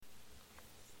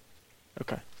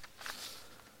Okay.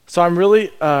 So I'm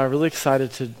really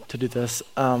excited to do this.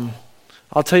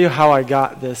 I'll tell you how I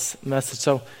got this message.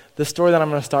 So the story that I'm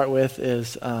going to start with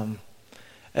is,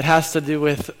 it has to do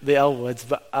with the Elwoods.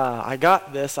 But I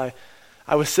got this. I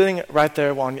was sitting right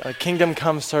there on a Kingdom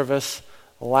Come service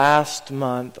last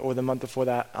month or the month before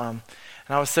that, and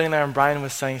I was sitting there and Brian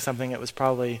was saying something that was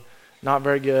probably not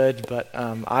very good, but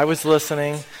I was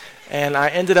listening, and I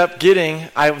ended up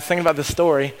I was thinking about the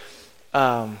story,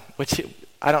 which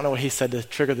I don't know what he said to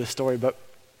trigger this story, but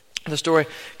the story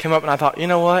came up and I thought, you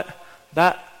know what,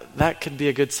 that could be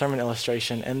a good sermon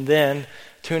illustration. And then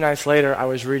 2 nights later, I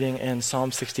was reading in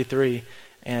Psalm 63,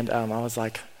 and I was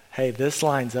like, hey, this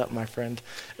lines up, my friend.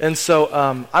 And so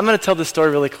I'm going to tell this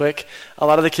story really quick. A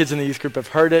lot of the kids in the youth group have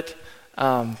heard it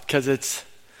because it's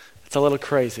a little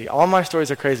crazy. All my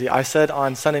stories are crazy. I said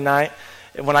on Sunday night,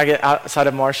 when I get outside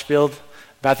of Marshfield,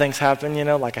 bad things happen,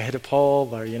 like I hit a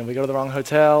pole, or, we go to the wrong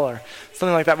hotel, or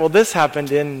something like that. Well, this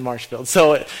happened in Marshfield.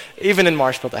 So even in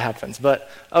Marshfield, it happens. But,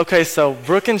 okay, so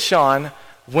Brooke and Sean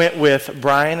went with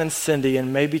Brian and Cindy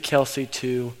and maybe Kelsey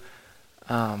to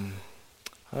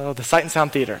the Sight and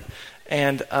Sound Theater.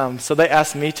 And so they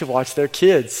asked me to watch their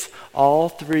kids, all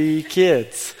 3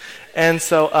 kids. And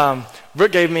so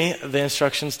Brooke gave me the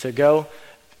instructions to go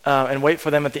and wait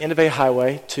for them at the end of a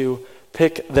highway to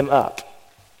pick them up.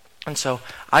 And so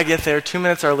I get there 2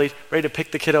 minutes early, ready to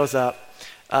pick the kiddos up,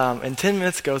 and 10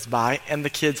 minutes goes by, and the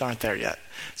kids aren't there yet.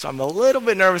 So I'm a little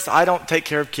bit nervous. I don't take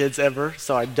care of kids ever,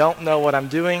 so I don't know what I'm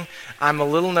doing. I'm a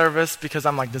little nervous because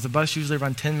I'm like, does the bus usually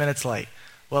run 10 minutes late?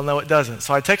 Well, no, it doesn't.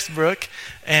 So I text Brooke,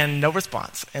 and no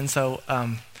response. And so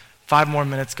 5 more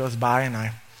minutes goes by, and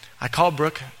I call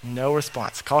Brooke, no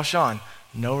response. Call Sean,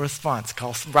 no response.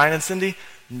 Call Brian and Cindy,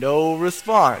 no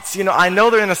response. I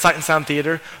know they're in the Sight and Sound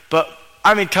Theater, but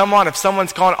come on, if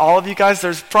someone's calling all of you guys,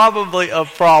 there's probably a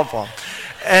problem.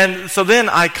 And so then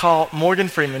I call Morgan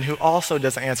Freeman, who also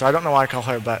doesn't answer. I don't know why I call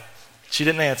her, but she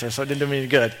didn't answer, so it didn't do me any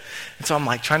good. And so I'm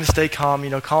like trying to stay calm,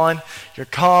 Colin, you're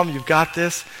calm, you've got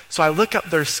this. So I look up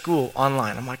their school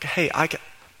online. I'm like, hey,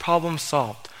 problem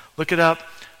solved. Look it up.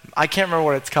 I can't remember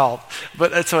what it's called.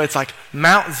 But so it's like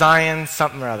Mount Zion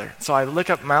something or other. So I look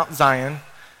up Mount Zion,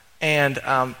 and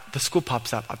the school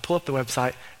pops up. I pull up the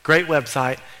website. Great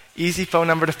website. Easy phone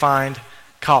number to find.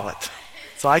 Call it.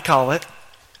 So I call it,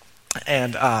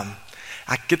 and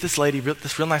I get this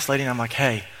real nice lady, and I'm like,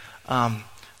 hey,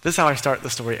 this is how I start the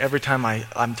story. Every time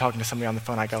I'm talking to somebody on the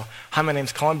phone, I go, hi, my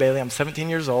name's Colin Bailey. I'm 17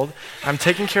 years old. I'm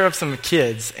taking care of some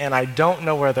kids, and I don't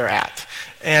know where they're at.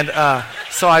 And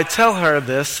so I tell her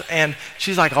this, and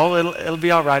she's like, oh, it'll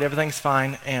be all right. Everything's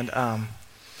fine.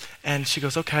 And she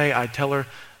goes, okay. I tell her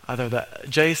either the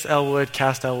Jace Elwood,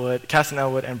 Caston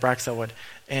Elwood, and Brax Elwood.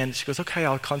 And she goes, okay,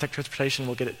 I'll contact transportation.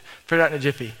 We'll get it figured out in a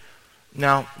jiffy.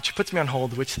 Now, she puts me on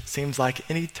hold, which seems like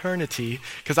an eternity,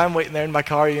 because I'm waiting there in my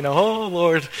car, oh,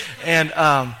 Lord. And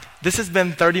this has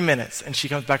been 30 minutes, and she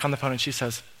comes back on the phone, and she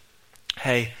says,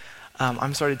 hey,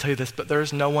 I'm sorry to tell you this, but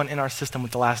there's no one in our system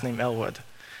with the last name Elwood.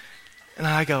 And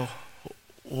I go,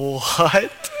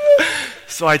 what?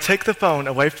 So I take the phone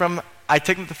away from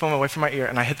my ear,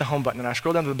 and I hit the home button, and I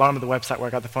scroll down to the bottom of the website where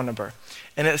I got the phone number,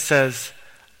 and it says,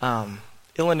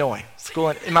 Illinois,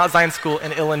 Mount Zion School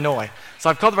in Illinois. So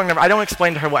I've called the wrong number. I don't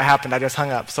explain to her what happened. I just hung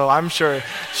up. So I'm sure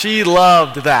she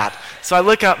loved that. So I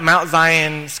look up Mount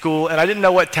Zion School, and I didn't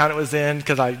know what town it was in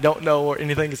because I don't know where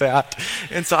anything is at.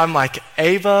 And so I'm like,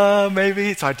 Ava,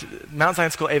 maybe? So Mount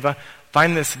Zion School, Ava,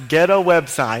 find this ghetto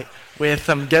website with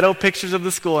some ghetto pictures of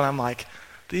the school. And I'm like,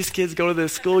 these kids go to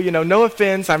this school, no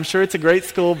offense. I'm sure it's a great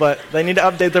school, but they need to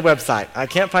update their website. I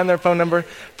can't find their phone number.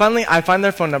 Finally, I find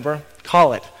their phone number,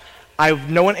 call it.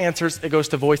 No one answers, it goes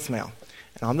to voicemail.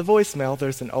 And on the voicemail,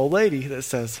 there's an old lady that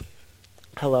says,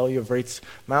 hello, you've reached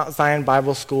Mount Zion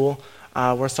Bible School.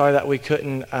 We're sorry that we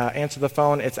couldn't answer the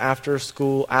phone. It's after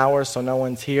school hours, so no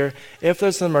one's here. If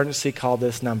there's an emergency, call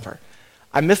this number.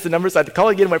 I missed the number, so I had to call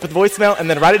again, wait for the voicemail, and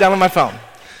then write it down on my phone.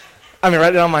 Write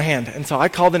it down on my hand. And so I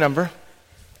call the number.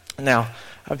 Now,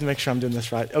 I have to make sure I'm doing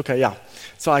this right. Okay, yeah.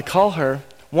 So I call her.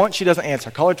 Once, she doesn't answer.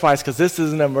 I call her twice because this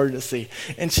is an emergency.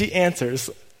 And she answers.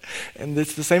 And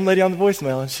it's the same lady on the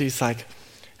voicemail, and she's like,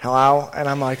 hello? And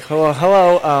I'm like, hello,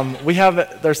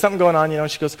 there's something going on,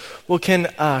 She goes, well, I'm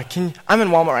in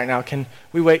Walmart right now. Can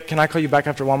we wait? Can I call you back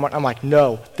after Walmart? I'm like,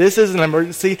 no, this is an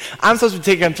emergency. I'm supposed to be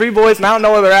taking 3 boys, and I don't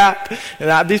know where they're at.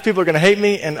 And these people are going to hate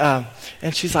me. And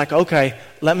she's like, okay,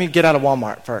 let me get out of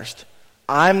Walmart first.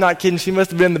 I'm not kidding. She must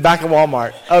have been in the back of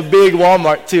Walmart, a big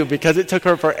Walmart too, because it took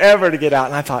her forever to get out.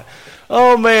 And I thought,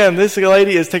 oh man, this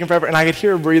lady is taking forever. And I could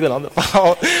hear her breathing on the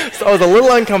phone. So I was a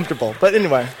little uncomfortable. But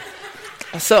anyway,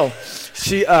 so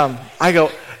I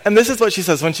go, And this is what she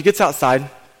says. When she gets outside,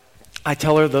 I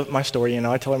tell her my story,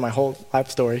 I tell her my whole life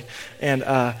story. And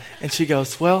she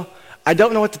goes, well, I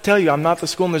don't know what to tell you. I'm not at the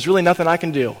school, and there's really nothing I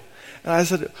can do. And I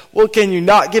said, well, can you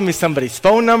not give me somebody's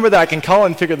phone number that I can call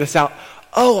and figure this out?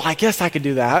 Oh, I guess I could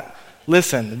do that.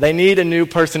 Listen, they need a new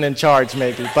person in charge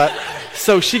maybe. But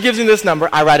so she gives me this number.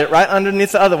 I write it right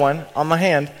underneath the other one on my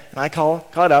hand, and I call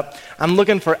it up. I'm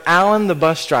looking for Alan, the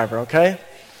bus driver, okay?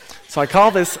 So I call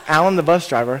this Alan, the bus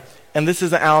driver, and this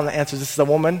isn't Alan that answers. This is a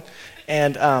woman.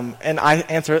 And I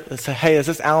answer it and say, hey, is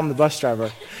this Alan, the bus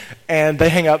driver? And they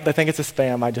hang up. They think it's a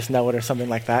spam. I just know it or something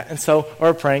like that. And so, or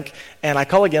a prank. And I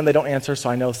call again. They don't answer, so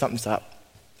I know something's up.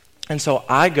 And so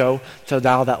I go to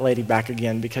dial that lady back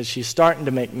again because she's starting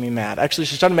to make me mad. Actually,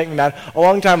 she started to make me mad a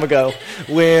long time ago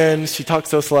when she talked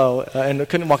so slow and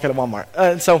couldn't walk out of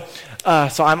Walmart.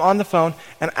 So I'm on the phone,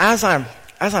 and as I'm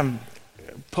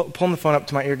pulling the phone up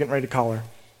to my ear, getting ready to call her,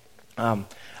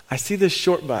 I see this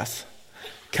short bus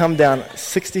come down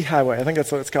 60 highway. I think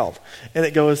that's what it's called. And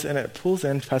it goes and it pulls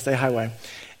in past a highway.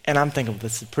 And I'm thinking,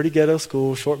 this is a pretty ghetto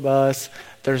school, short bus.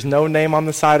 There's no name on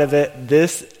the side of it.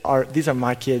 These are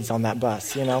my kids on that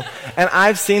bus, And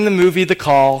I've seen the movie The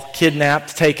Call,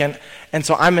 kidnapped, taken. And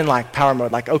so I'm in like power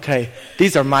mode, like, okay,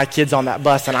 these are my kids on that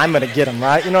bus and I'm going to get them,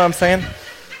 right? You know what I'm saying?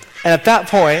 And at that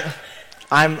point,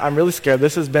 I'm really scared.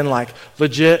 This has been like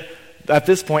legit. At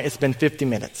this point, it's been 50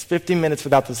 minutes. 50 minutes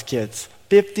without those kids.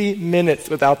 50 minutes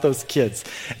without those kids.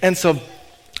 And so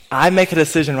I make a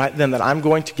decision right then that I'm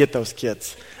going to get those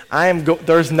kids.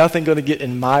 There's nothing going to get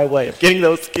in my way of getting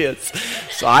those kids.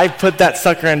 So I put that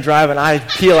sucker in drive and I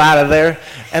peel out of there.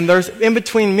 And there's in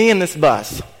between me and this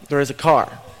bus, there is a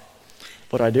car.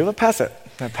 What do? I pass it.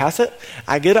 I pass it.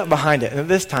 I get up behind it. And at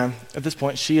this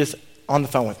point, she is on the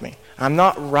phone with me. I'm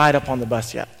not right up on the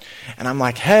bus yet. And I'm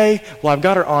like, hey, well, I've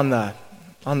got her on the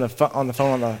phone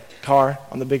on the car,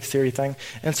 on the big Siri thing.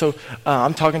 And so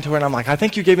I'm talking to her, and I'm like, I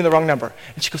think you gave me the wrong number.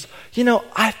 And she goes,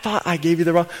 I thought I gave you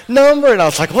the wrong number. And I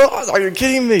was like, well, are you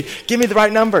kidding me? Give me the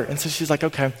right number. And so she's like,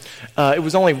 okay. It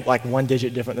was only like one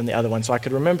digit different than the other one, so I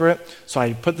could remember it. So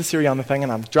I put the Siri on the thing,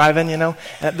 and I'm driving, And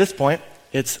at this point,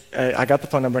 I got the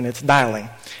phone number, and it's dialing.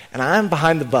 And I'm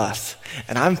behind the bus,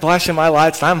 and I'm flashing my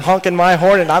lights, and I'm honking my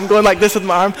horn, and I'm going like this with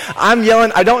my arm. I'm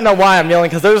yelling. I don't know why I'm yelling,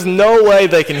 because there's no way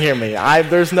they can hear me.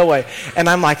 There's no way. And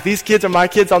I'm like, these kids are my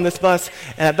kids on this bus.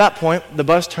 And at that point, the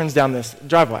bus turns down this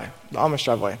driveway, the Amish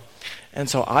driveway. And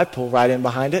so I pull right in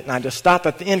behind it, and I just stop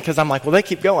at the end, because I'm like, well, they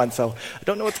keep going, so I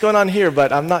don't know what's going on here,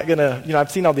 but I'm not going to,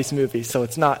 I've seen all these movies, so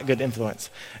it's not a good influence.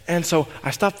 And so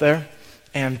I stop there,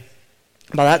 and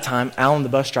by that time, Alan, the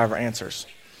bus driver, answers.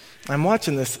 I'm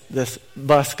watching this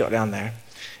bus go down there,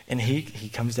 and he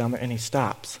comes down there and he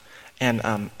stops. And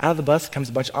out of the bus comes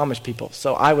a bunch of Amish people.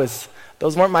 So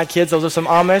those weren't my kids. Those are some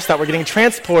Amish that were getting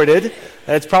transported.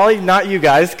 It's probably not you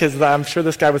guys, because I'm sure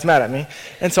this guy was mad at me.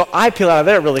 And so I peel out of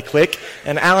there really quick,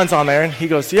 and Alan's on there, and he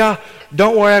goes, yeah,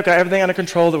 don't worry, I've got everything under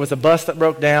control. There was a bus that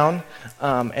broke down,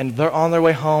 and they're on their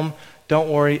way home. Don't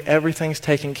worry, everything's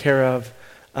taken care of.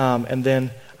 And then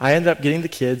I ended up getting the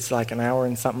kids like an hour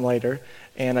and something later,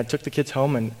 and I took the kids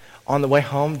home, and on the way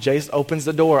home, Jace opens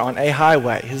the door on a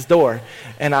highway, his door,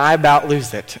 and I about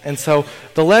lose it. And so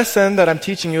the lesson that I'm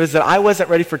teaching you is that I wasn't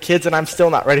ready for kids, and I'm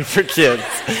still not ready for kids.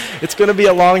 It's going to be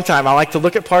a long time. I like to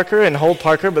look at Parker and hold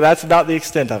Parker, but that's about the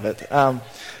extent of it.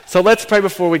 So let's pray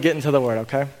before we get into the Word,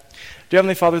 okay? Dear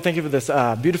Heavenly Father, thank you for this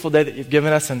beautiful day that you've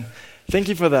given us, and thank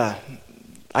you for the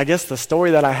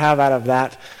story that I have out of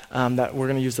that we're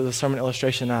going to use as a sermon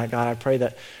illustration tonight. God, I pray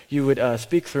that you would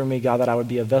speak through me, God, that I would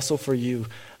be a vessel for you,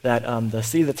 that the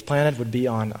seed that's planted would be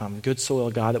on good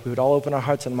soil, God, that we would all open our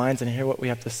hearts and minds and hear what we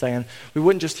have to say. And we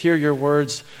wouldn't just hear your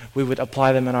words, we would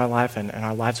apply them in our life, and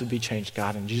our lives would be changed,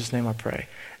 God. In Jesus' name I pray.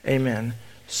 Amen.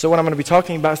 So what I'm going to be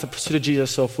talking about is the pursuit of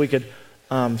Jesus. So if we could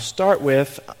start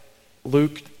with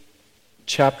Luke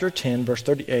chapter 10, verse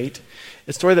 38. It's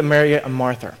the story of Mary and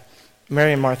Martha,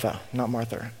 not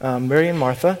Martha. Mary and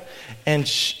Martha, and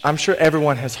I'm sure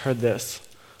everyone has heard this,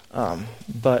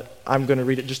 but I'm going to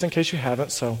read it just in case you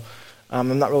haven't, so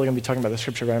I'm not really going to be talking about the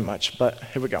scripture very much, but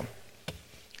here we go.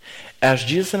 As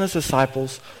Jesus and his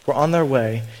disciples were on their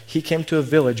way, he came to a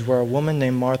village where a woman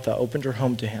named Martha opened her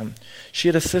home to him. She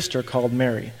had a sister called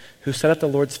Mary, who sat at the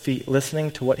Lord's feet listening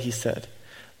to what he said.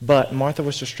 But Martha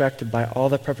was distracted by all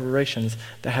the preparations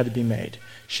that had to be made.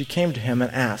 She came to him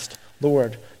and asked,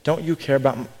 Lord, don't you care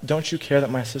that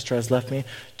my sister has left me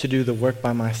to do the work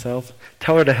by myself?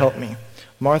 Tell her to help me.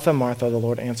 Martha, Martha, the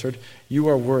Lord answered, you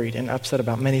are worried and upset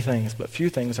about many things, but few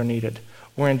things are needed,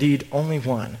 or indeed only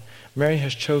one. Mary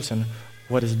has chosen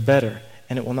what is better,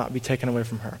 and it will not be taken away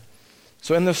from her.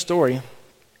 So in this story,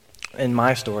 in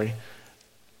my story,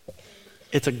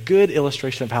 it's a good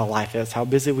illustration of how life is, how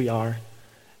busy we are,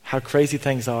 how crazy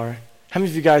things are. How many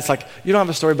of you guys, like, you don't have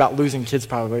a story about losing kids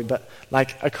probably, but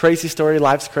like a crazy story,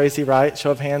 life's crazy, right?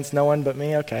 Show of hands, no one but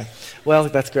me? Okay. Well,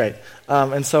 that's great.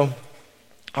 And so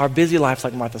our busy life's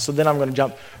like Martha. So then I'm going to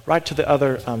jump right to the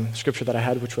other scripture that I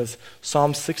had, which was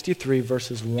Psalm 63,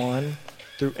 verses 1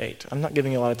 through 8. I'm not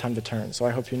giving you a lot of time to turn, so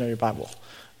I hope you know your Bible.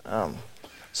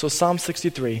 So Psalm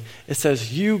 63, it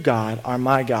says, "You, God, are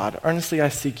my God. Earnestly I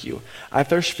seek you. I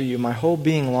thirst for you. My whole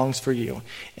being longs for you.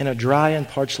 In a dry and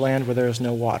parched land where there is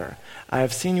no water. I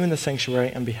have seen you in the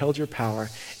sanctuary and beheld your power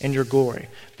and your glory.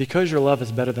 Because your love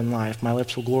is better than life, my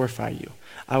lips will glorify you.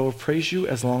 I will praise you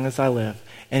as long as I live,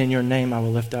 and in your name I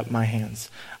will lift up my hands.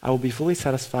 I will be fully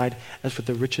satisfied as with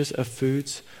the riches of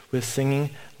foods. With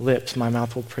singing lips my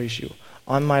mouth will praise you.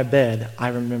 On my bed I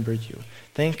remember you.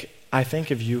 I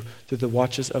think of you through the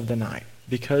watches of the night.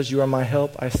 Because you are my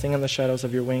help, I sing in the shadows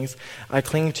of your wings. I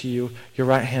cling to you, your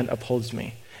right hand upholds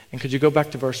me." And could you go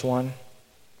back to verse 1?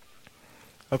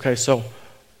 Okay, so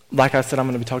like I said, I'm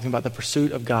going to be talking about the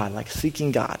pursuit of God, like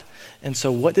seeking God. And so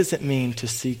what does it mean to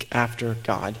seek after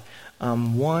God?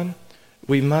 One,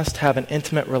 we must have an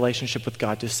intimate relationship with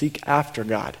God, to seek after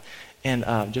God. And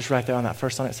just right there on that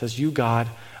first line, it says, "You, God,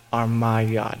 are my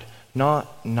God." Not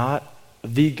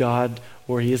the God,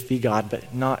 where he is the God,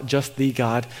 but not just the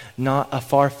God, not a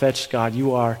far-fetched God.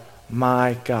 You are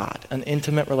my God, an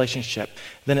intimate relationship.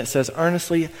 Then it says,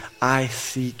 "Earnestly I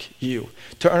seek you."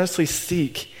 To earnestly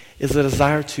seek is the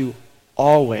desire to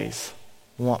always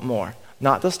want more.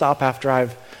 Not to stop after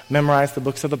I've memorized the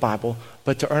books of the Bible,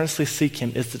 but to earnestly seek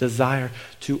him is the desire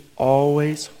to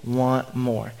always want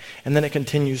more. And then it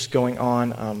continues going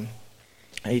on.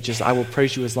 I will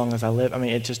praise you as long as I live. I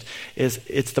mean,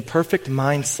 it's the perfect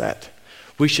mindset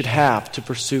we should have to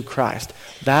pursue Christ.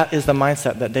 That is the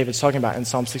mindset that David's talking about in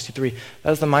Psalm 63.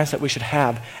 That is the mindset we should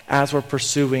have as we're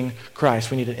pursuing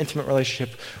Christ. We need an intimate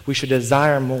relationship. We should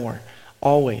desire more.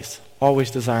 Always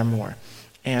desire more.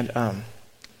 And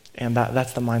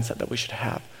that's the mindset that we should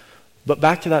have. But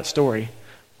back to that story,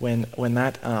 when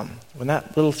that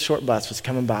little short bus was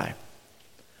coming by,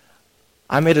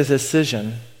 I made a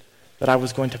decision that I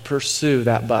was going to pursue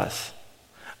that bus.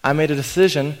 I made a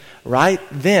decision right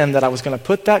then that I was going to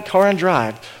put that car in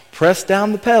drive, press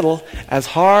down the pedal as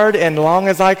hard and long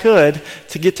as I could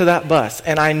to get to that bus.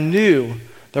 And I knew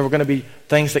there were going to be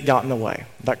things that got in the way.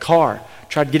 That car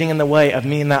tried getting in the way of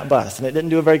me and that bus, and it didn't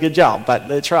do a very good job, but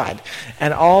it tried.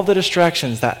 And all the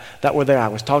distractions that were there, I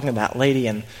was talking to that lady,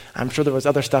 and I'm sure there was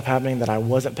other stuff happening that I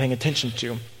wasn't paying attention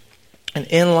to. And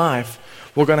in life,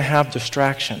 we're going to have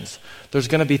distractions. There's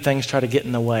going to be things try to get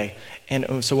in the way.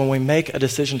 And so when we make a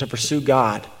decision to pursue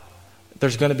God,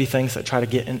 there's going to be things that try to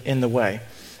get in the way.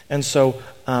 And so,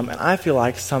 and I feel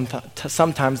like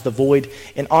sometimes the void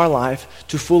in our life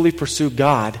to fully pursue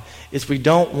God is we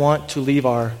don't want to leave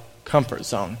our comfort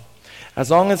zone.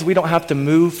 As long as we don't have to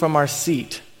move from our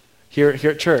seat here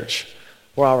at church,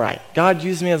 we're all right. God,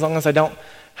 use me as long as I don't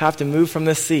have to move from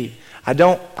this seat.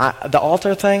 The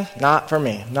altar thing, not for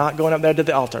me. Not going up there to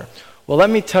the altar. Well, let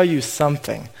me tell you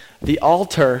something. The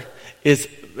altar is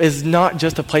not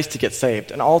just a place to get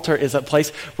saved. An altar is a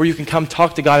place where you can come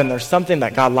talk to God, and there's something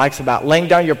that God likes about laying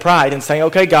down your pride and saying,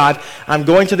 "Okay, God, I'm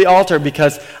going to the altar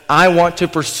because I want to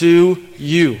pursue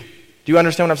you." Do you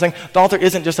understand what I'm saying? The altar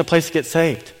isn't just a place to get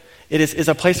saved. It is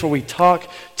a place where we talk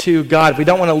to God. We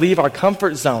don't want to leave our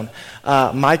comfort zone.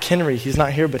 Mike Henry, he's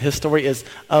not here, but his story is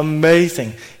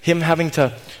amazing.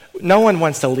 No one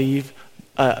wants to leave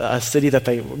a city that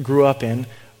they grew up in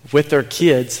with their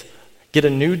kids, get a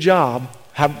new job,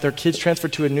 have their kids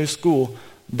transferred to a new school.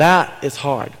 That is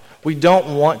hard. We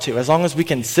don't want to. As long as we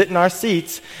can sit in our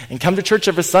seats and come to church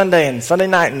every Sunday and Sunday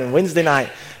night and Wednesday night,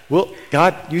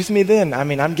 God, use me then. I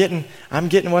mean, I'm getting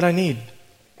what I need.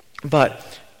 But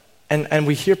and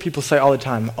we hear people say all the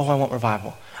time, "Oh, I want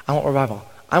revival. I want revival."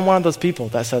 I'm one of those people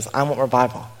that says, "I want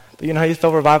revival." But you know how you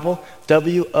spell revival?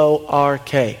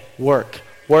 W-O-R-K. Work.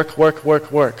 Work, work,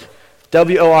 work, work.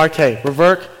 W-O-R-K.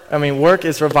 Work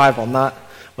is revival, not,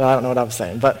 well, I don't know what I was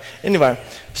saying. But anyway,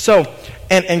 so,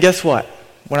 and guess what?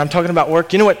 When I'm talking about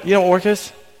work, you know what work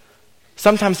is?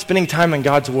 Sometimes spending time in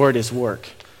God's Word is work.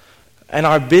 And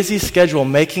our busy schedule,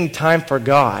 making time for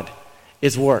God,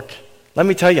 is work. Let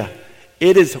me tell you,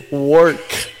 it is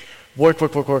work. Work,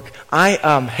 work, work, work. I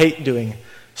hate doing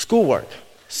schoolwork.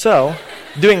 So,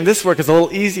 doing this work is a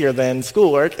little easier than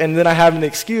schoolwork, and then I have an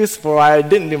excuse for why I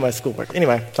didn't do my schoolwork.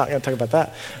 Anyway, I'm not going to talk about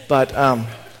that. But,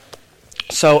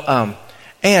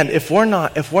 and if we're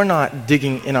not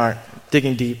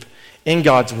digging deep in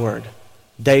God's Word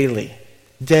daily,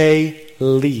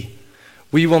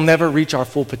 we will never reach our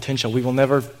full potential. We will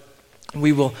never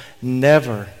we will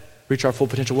never reach our full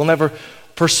potential. We'll never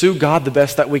pursue God the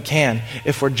best that we can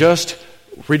if we're just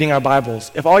reading our Bibles.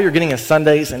 If all you're getting is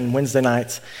Sundays and Wednesday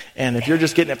nights, and if you're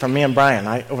just getting it from me and Brian,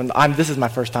 this is my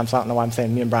first time, so I don't know why I'm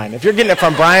saying me and Brian. If you're getting it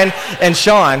from Brian and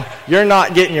Sean, you're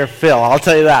not getting your fill. I'll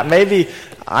tell you that. Maybe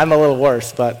I'm a little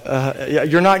worse, but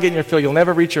you're not getting your fill. You'll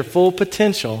never reach your full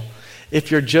potential if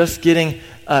you're just reading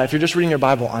your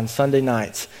Bible on Sunday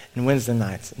nights and Wednesday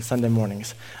nights and Sunday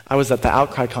mornings. I was at the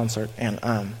Outcry concert,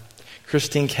 and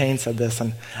Christine Kane said this,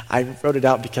 and I wrote it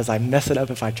out because I mess it up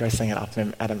if I try saying it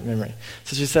out of memory.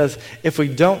 So she says, if we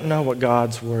don't know what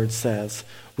God's word says,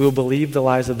 we will believe the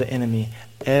lies of the enemy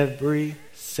every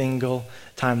single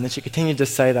time. And then she continued to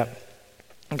say that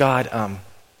God,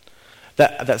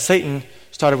 that Satan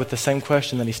started with the same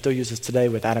question that he still uses today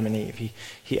with Adam and Eve.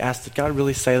 He asked, did God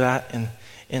really say that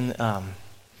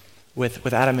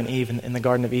with Adam and Eve in the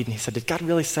Garden of Eden? He said, did God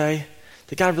really say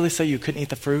you couldn't eat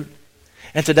the fruit?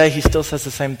 And today he still says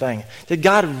the same thing. Did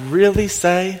God really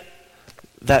say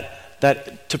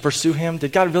that to pursue him?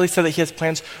 Did God really say that he has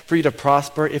plans for you to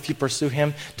prosper if you pursue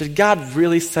him? Did God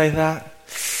really say that?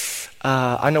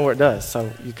 I know where it does, so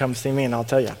you come see me and I'll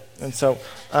tell you. And so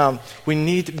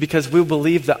because we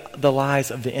believe the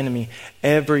lies of the enemy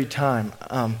every time.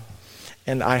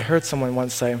 And I heard someone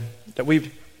once say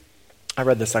that I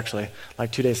read this actually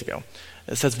like 2 days ago.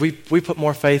 It says we put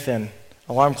more faith in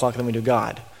alarm clock than we do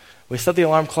God. We set the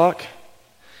alarm clock,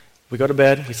 we go to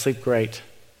bed, we sleep great,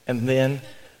 and then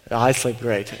I sleep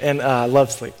great, and I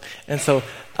love sleep. And so,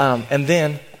 and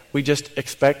then we just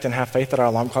expect and have faith that our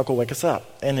alarm clock will wake us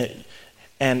up. And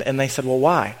they said, well,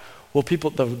 why? Well,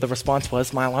 the response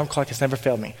was, my alarm clock has never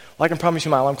failed me. Well, I can promise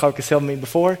you my alarm clock has failed me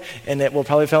before, and it will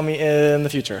probably fail me in the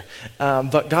future.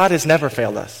 But God has never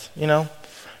failed us, you know?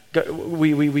 I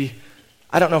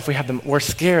don't know if we have them. We're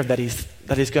scared that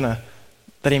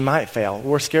he might fail.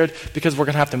 We're scared because we're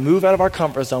going to have to move out of our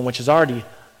comfort zone, which is already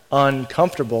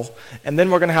uncomfortable, and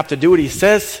then we're going to have to do what he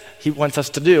says he wants us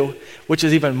to do, which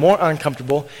is even more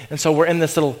uncomfortable. And so we're in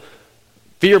this little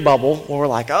fear bubble where we're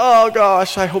like, oh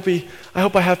gosh, I hope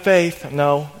I have faith.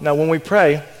 No, when we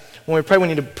pray, we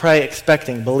need to pray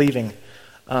expecting, believing.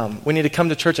 We need to come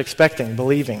to church expecting,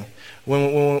 believing.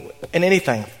 When in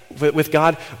anything with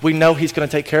God, we know he's going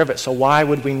to take care of it. So why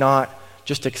would we not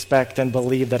just expect and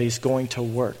believe that he's going to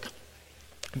work?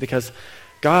 Because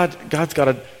God's got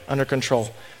it under control.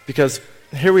 Because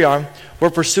here we are, we're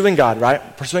pursuing God,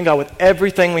 right? Pursuing God with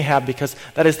everything we have, because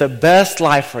that is the best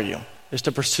life for you, is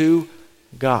to pursue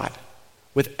God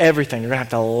with everything. You're going to have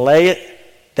to lay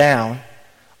it down,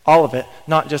 all of it,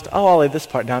 not just, I'll lay this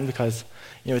part down because,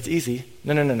 it's easy.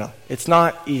 No. It's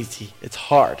not easy. It's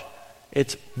hard.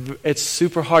 It's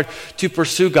super hard to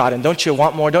pursue God. And don't you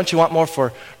want more? Don't you want more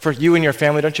for you and your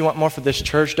family? Don't you want more for this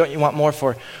church? Don't you want more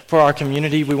for our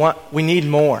community? We need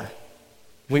more.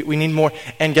 We need more.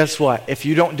 And guess what? If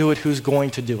you don't do it, who's going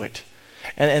to do it?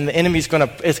 And the enemy's going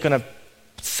to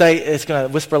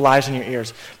whisper lies in your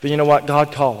ears. But you know what?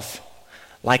 God calls,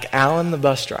 like Alan the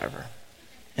bus driver,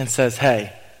 and says,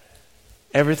 hey,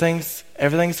 everything's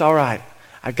all right.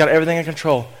 I've got everything in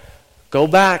control. Go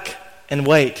back and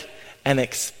wait and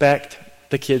expect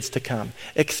the kids to come.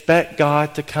 Expect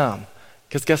God to come.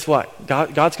 Because guess what?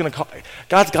 God's going to call.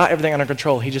 God's got everything under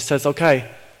control. He just says, okay,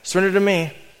 surrender to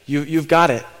me. You've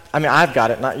got it. I mean, I've got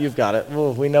it, not you've got it.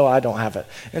 Well, we know I don't have it.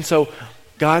 And so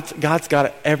God's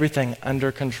got everything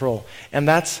under control. And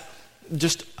that's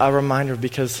just a reminder,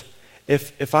 because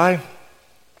if I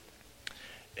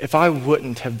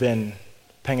wouldn't have been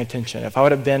paying attention, if I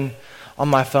would have been on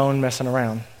my phone messing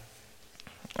around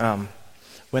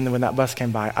when that bus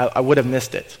came by, I would have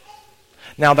missed it.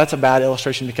 Now, that's a bad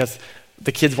illustration because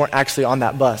the kids weren't actually on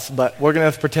that bus, but we're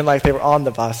going to pretend like they were on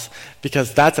the bus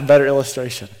because that's a better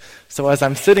illustration. So as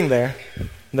I'm sitting there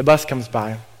and the bus comes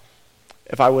by,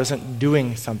 if I wasn't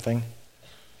doing something,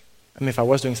 if I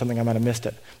was doing something, I might have missed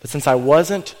it. But since I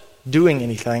wasn't doing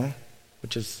anything,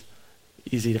 which is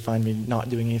easy to find me not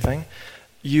doing anything,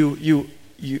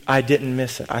 I didn't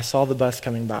miss it. I saw the bus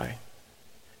coming by.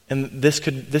 And this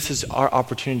is our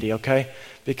opportunity, okay?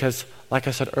 Because like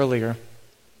I said earlier,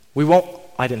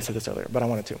 I didn't say this earlier, but I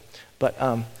wanted to. But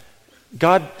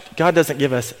God doesn't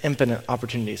give us infinite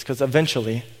opportunities, because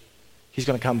eventually he's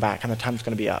going to come back and the time's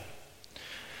going to be up.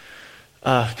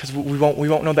 Because we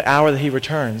won't know the hour that he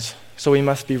returns, so we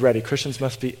must be ready. Christians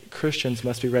must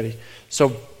be ready.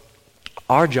 So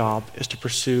our job is to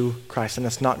pursue Christ, and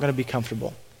it's not going to be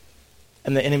comfortable.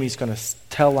 And the enemy's going to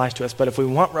tell lies to us. But if we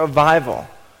want revival,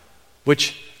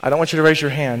 which I don't want you to raise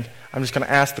your hand, I'm just going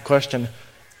to ask the question,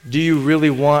 do you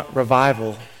really want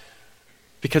revival?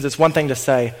 Because it's one thing to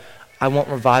say, I want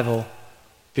revival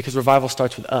Because revival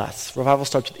starts with us. Revival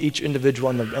starts with each individual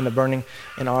and the burning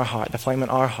in our heart, the flame in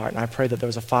our heart. And I pray that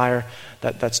there's a fire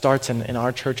that starts in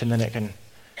our church, and then it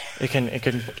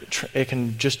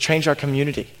can just change our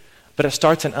community. But it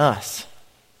starts in us.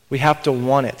 We have to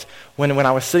want it. When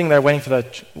I was sitting there waiting for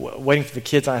the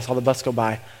kids and I saw the bus go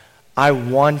by, I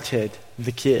wanted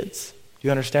the kids. Do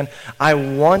you understand? I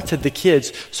wanted the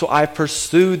kids, so I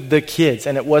pursued the kids,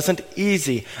 and it wasn't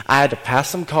easy. I had to pass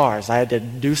some cars. I had to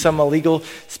do some illegal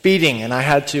speeding, and I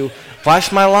had to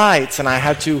flash my lights, and I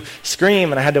had to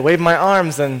scream, and I had to wave my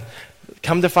arms, and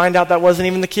come to find out that wasn't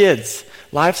even the kids.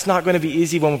 Life's not going to be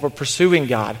easy when we're pursuing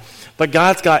God, but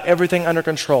God's got everything under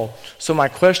control. So my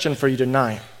question for you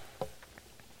tonight,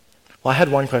 well, I had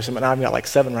one question, but now I've got like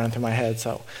 7 running through my head.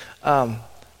 So,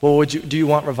 do you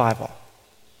want revival?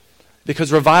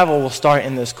 Because revival will start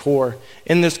in this core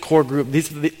group.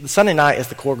 The Sunday night is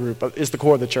the core group, is the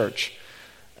core of the church.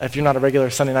 If you're not a regular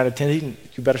Sunday night attendee,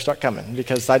 you better start coming,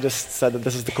 because I just said that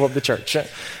this is the core of the church.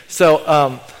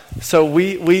 So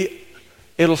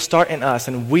it'll start in us,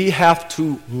 and we have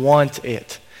to want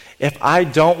it. If I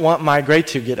don't want my grade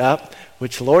to get up,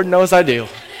 which Lord knows I do,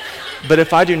 but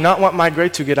if I do not want my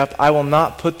grade to get up, I will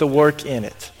not put the work in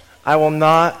it. I will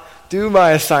not do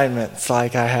my assignments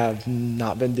like I have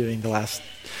not been doing the last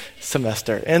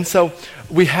semester. And so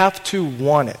we have to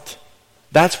want it.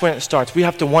 That's when it starts. We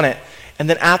have to want it. And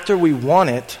then after we want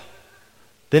it,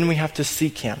 then we have to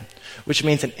seek Him, which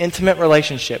means an intimate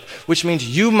relationship, which means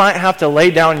you might have to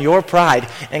lay down your pride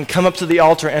and come up to the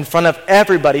altar in front of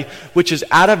everybody, which is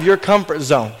out of your comfort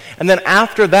zone. And then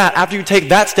after that, after you take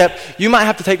that step, you might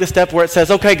have to take the step where it says,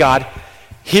 okay, God,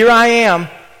 here I am.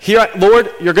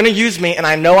 Lord, you're going to use me, and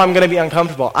I know I'm going to be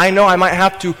uncomfortable. I know I might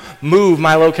have to move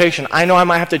my location. I know I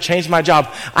might have to change my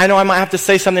job. I know I might have to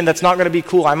say something that's not going to be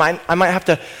cool. I might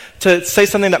have to say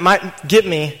something that might get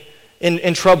me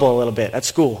in trouble a little bit at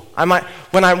school.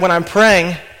 When I'm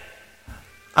praying,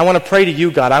 I want to pray to you,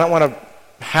 God. I don't want to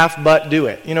half-butt do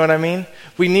it. You know what I mean?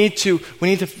 We need to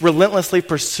relentlessly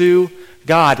pursue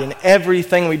God in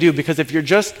everything we do, because if you're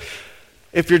just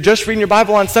reading your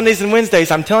Bible on Sundays and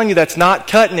Wednesdays, I'm telling you, that's not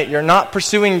cutting it. You're not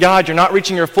pursuing God. You're not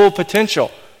reaching your full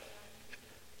potential.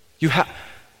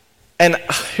 And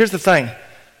here's the thing.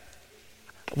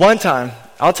 One time,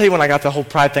 I'll tell you when I got the whole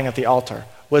pride thing at the altar,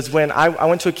 was when I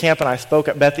went to a camp and I spoke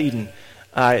at Beth Eden.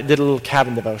 I did a little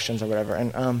cabin devotions or whatever.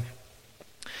 And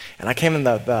I came in,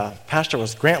 the pastor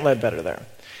was Grant Ledbetter there.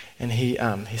 And he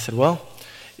said, well,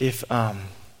 if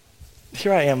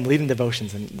here I am leading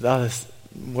devotions, and this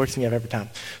works me up every time.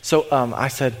 So I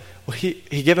said, well,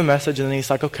 he gave a message, and then he's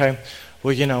like, okay,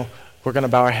 well, we're going to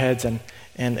bow our heads, and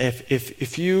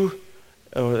if you,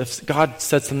 or if God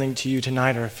said something to you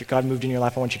tonight, or if God moved in your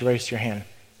life, I want you to raise your hand.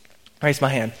 I raised my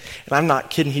hand, and I'm not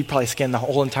kidding, he probably scanned the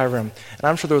whole entire room, and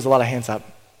I'm sure there was a lot of hands up.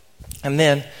 And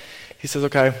then he says,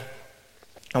 okay,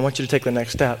 I want you to take the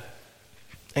next step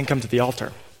and come to the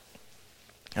altar.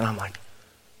 And I'm like,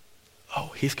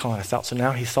 oh, he's calling us out. So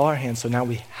now he saw our hands, so now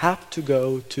we have to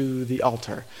go to the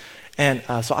altar. And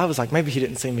so I was like, maybe he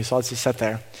didn't see me, so I just sat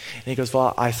there. And he goes,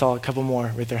 well, I saw a couple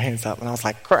more with their hands up. And I was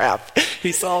like, crap,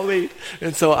 he saw me.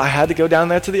 And so I had to go down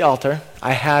there to the altar.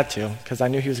 I had to, because I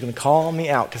knew he was going to call me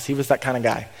out, because he was that kind of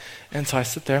guy. And so I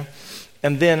sit there.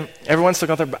 And then everyone's still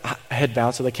got their head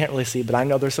bowed, so they can't really see. But I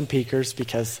know there's some peekers,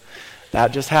 because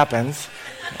that just happens.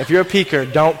 If you're a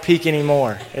peeker, don't peek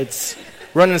anymore. It's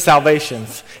running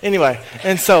salvations. Anyway,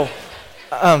 and so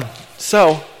then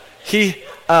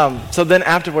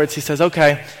afterwards he says,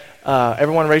 okay,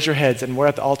 everyone raise your heads, and we're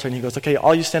at the altar, and he goes, okay,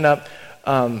 all you stand up,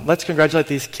 let's congratulate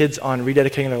these kids on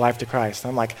rededicating their life to Christ. And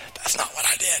I'm like, that's not what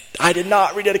I did. I did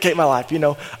not rededicate my life.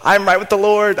 I'm right with the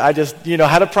Lord. I just,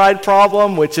 had a pride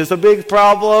problem, which is a big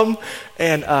problem.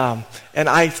 And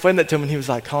I explained that to him, and he was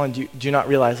like, Colin, do you not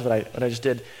realize what I just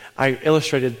did? I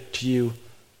illustrated to you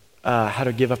how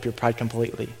to give up your pride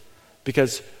completely.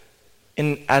 Because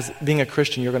as being a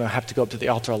Christian, you're going to have to go up to the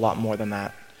altar a lot more than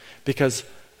that. Because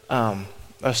a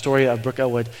story of Brooke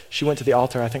Elwood, she went to the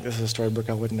altar. I think this is a story of Brooke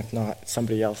Elwood, and if not, it's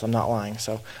somebody else. I'm not lying.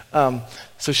 So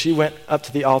she went up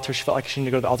to the altar. She felt like she needed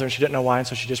to go to the altar, and she didn't know why, and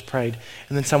so she just prayed.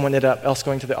 And then someone ended up else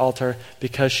going to the altar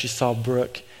because she saw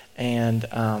Brooke and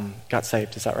got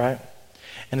saved. Is that right?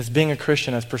 And as being a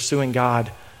Christian, as pursuing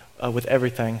God with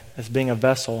everything, as being a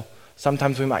vessel,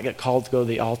 sometimes we might get called to go to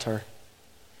the altar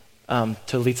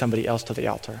to lead somebody else to the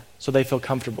altar so they feel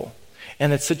comfortable.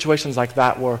 And it's situations like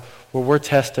that where we're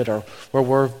tested, or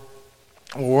where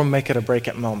we're make it or break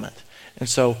it moment. And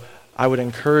so I would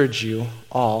encourage you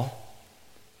all,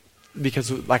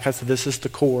 because like I said, this is the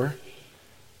core.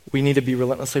 We need to be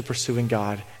relentlessly pursuing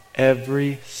God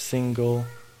every single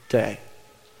day.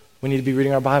 We need to be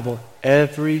reading our Bible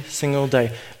every single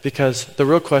day, because the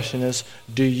real question is,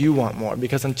 do you want more?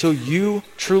 Because until you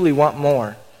truly want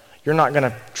more, you're not going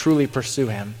to truly pursue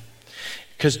him.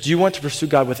 Because do you want to pursue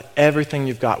God with everything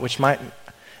you've got, which might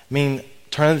mean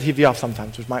turning the TV off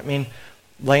sometimes, which might mean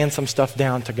laying some stuff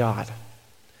down to God.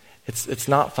 It's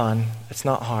not fun, it's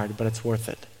not hard, but it's worth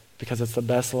it, because it's the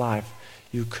best life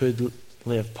you could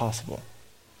live possible.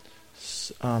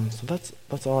 So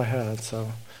that's all I had.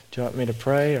 So do you want me to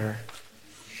pray or?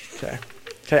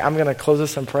 Okay, I'm going to close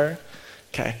this in prayer.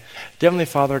 Okay. Dear Heavenly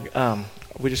Father,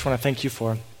 we just want to thank you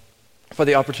for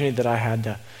the opportunity that I had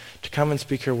to come and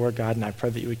speak your word, God, and I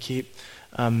pray that you would keep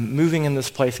moving in this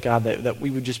place, God, that we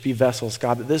would just be vessels,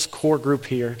 God, that this core group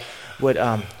here would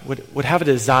have a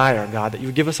desire, God, that you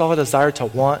would give us all a desire to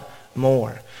want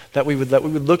more, that we would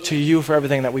look to you for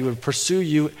everything, that we would pursue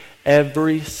you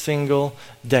every single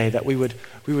day, that we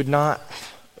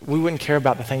wouldn't care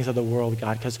about the things of the world,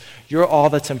 God, because you're all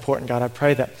that's important, God. I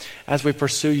pray that as we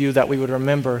pursue you, that we would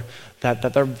remember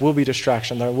that there will be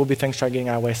distraction, there will be things trying getting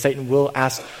our way. Satan will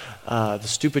ask the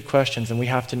stupid questions, and we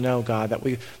have to know, God, that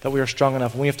we are strong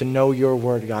enough, and we have to know your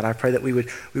word, God. I pray that we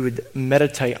would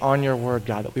meditate on your word,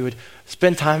 God, that we would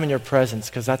spend time in your presence,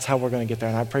 because that's how we're going to get there.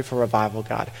 And I pray for revival,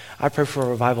 God. I pray for a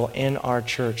revival in our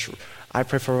church. I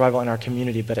pray for revival in our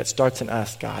community, but it starts in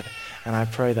us, God. And I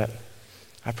pray that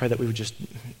we would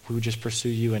just pursue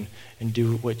you and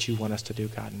do what you want us to do,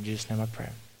 God. In Jesus' name I pray.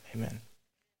 Amen.